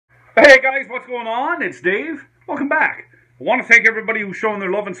Hey guys, what's going on? It's Dave. Welcome back. I want to thank everybody who's showing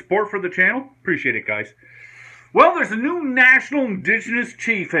their love and support for the channel. Appreciate it, guys. Well, there's a new national Indigenous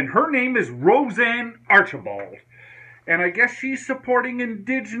chief, and her name is Roseanne Archibald. And I guess she's supporting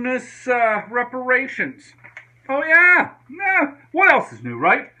Indigenous reparations. Oh yeah, what else is new,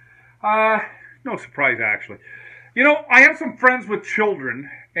 right? No surprise, actually. You know, I have some friends with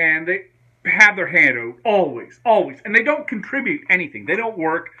children, and they have their hand out, always. And they don't contribute anything. They don't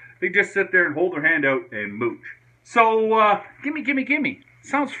work. They just sit there and hold their hand out and mooch. So, gimme.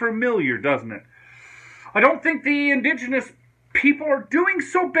 Sounds familiar, doesn't it? I don't think the Indigenous people are doing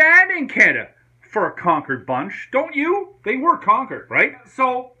so bad in Canada for a conquered bunch, don't you? They were conquered, right?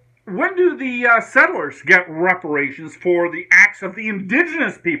 So, when do the settlers get reparations for the acts of the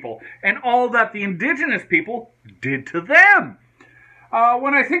Indigenous people and all that the Indigenous people did to them?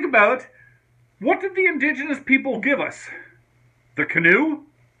 When I think about it, what did the Indigenous people give us? The canoe?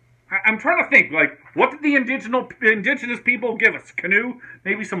 I'm trying to think, like, what did the Indigenous people give us? Canoe?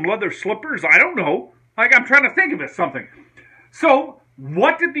 Maybe some leather slippers? I don't know. Like, I'm trying to think of it, something. So,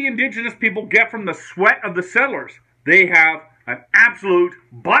 what did the Indigenous people get from the sweat of the settlers? They have an absolute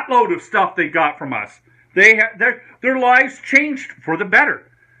buttload of stuff they got from us. They have, their lives changed for the better.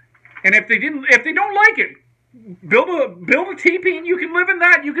 And if they don't like it, build a teepee and you can live in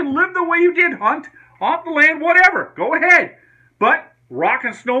that. You can live the way you did, hunt off the land, whatever. Go ahead. But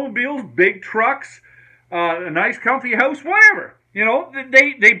rocking snowmobiles, big trucks, a nice comfy house, whatever. You know,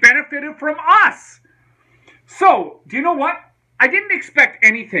 they benefited from us. So, do you know what? I didn't expect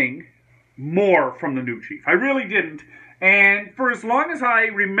anything more from the new chief. I really didn't. And for as long as I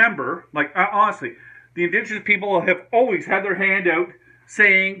remember, like, honestly, the Indigenous people have always had their hand out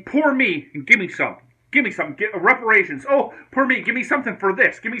saying, poor me, and give me something. Give me something. Reparations. Oh, poor me, give me something for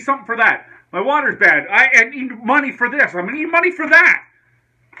this. Give me something for that. My water's bad. I need money for this. I'm going to need money for that.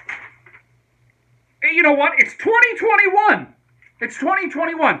 And you know what? It's 2021. It's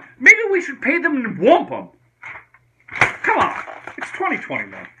 2021. Maybe we should pay them in wampum. Come on. It's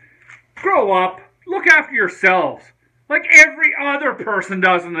 2021. Grow up. Look after yourselves. Like every other person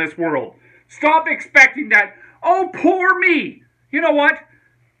does in this world. Stop expecting that, oh, poor me. You know what?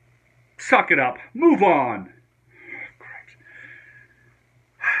 Suck it up. Move on.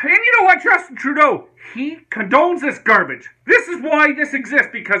 And you know what, Justin Trudeau, he condones this garbage. This is why this exists,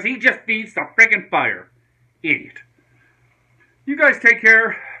 because he just feeds the friggin' fire. Idiot. You guys take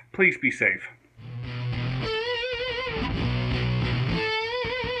care. Please be safe.